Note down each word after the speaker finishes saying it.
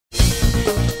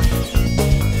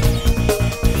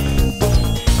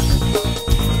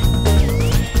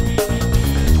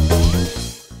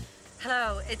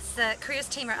the careers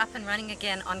team are up and running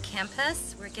again on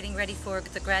campus. We're getting ready for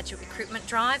the graduate recruitment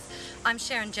drive. I'm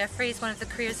Sharon Jeffries, one of the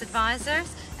careers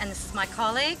advisors, and this is my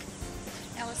colleague,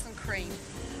 Alison.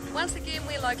 Once again,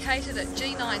 we're located at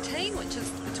G19, which is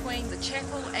between the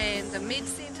chapel and the Med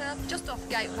Centre, just off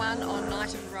Gate 1 on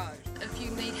Knighton Road. If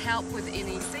you need help with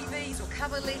any CVs or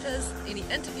cover letters, any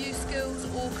interview skills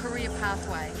or career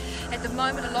pathway. At the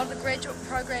moment, a lot of the graduate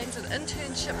programs and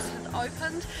internships have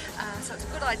opened, so it's a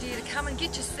good idea to come and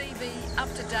get your CV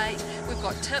up to date. We've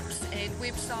got tips and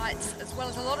websites, as well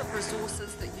as a lot of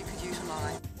resources that you could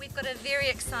utilise. We've got a very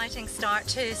exciting start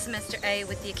to Semester A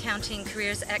with the Accounting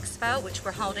Careers Expo, which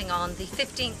we're holding on the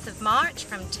 15th of March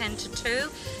from 10 to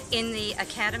 2 in the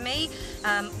Academy.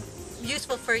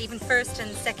 Useful for even first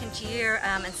and second year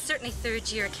and certainly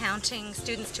third year accounting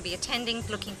students to be attending,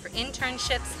 looking for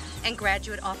internships and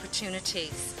graduate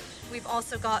opportunities. We've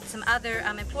also got some other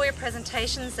employer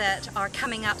presentations that are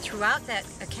coming up throughout that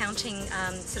accounting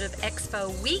sort of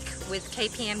expo week with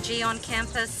KPMG on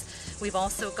campus. We've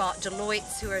also got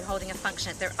Deloitte who are holding a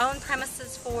function at their own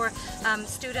premises for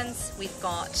students. We've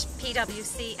got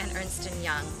PwC and Ernst &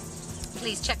 Young.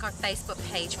 Please check our Facebook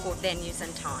page for venues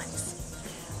and times.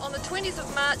 On the 20th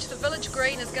of March, the Village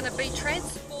Green is going to be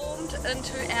transformed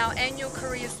into our annual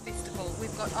Careers Festival.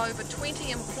 We've got over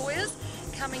 20 employers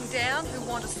coming down who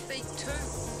want to speak to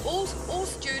all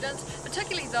students,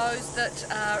 particularly those that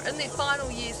are in their final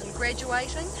years and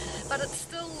graduating, but it's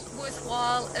still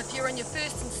worthwhile if you're in your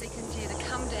first and second year to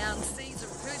come down, see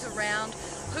who's around,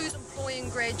 who's employing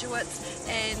graduates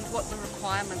and what the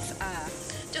requirements are.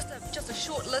 Just a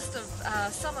short list of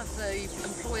some of the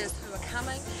employers who are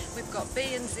coming. We've got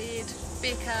B&Z,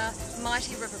 Becker,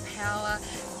 Mighty River Power,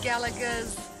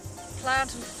 Gallagher's,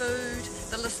 Plant and Food,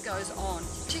 the list goes on.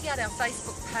 Check out our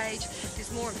Facebook page,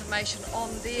 there's more information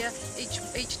on there.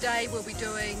 Each day we'll be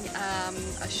doing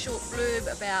a short blurb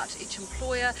about each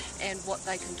employer and what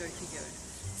they can do for you.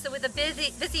 So with a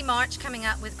busy March coming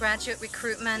up with graduate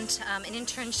recruitment and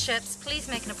internships, please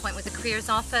make an appointment with the Careers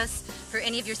Office for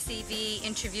any of your CV,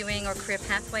 interviewing or career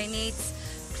pathway needs.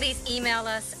 Please email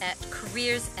us at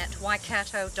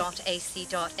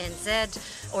careers@waikato.ac.nz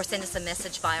or send us a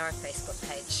message via our Facebook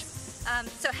page.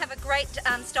 So have a great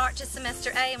start to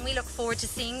Semester A, and we look forward to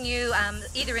seeing you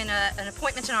either in an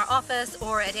appointment in our office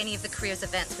or at any of the careers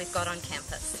events we've got on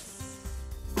campus.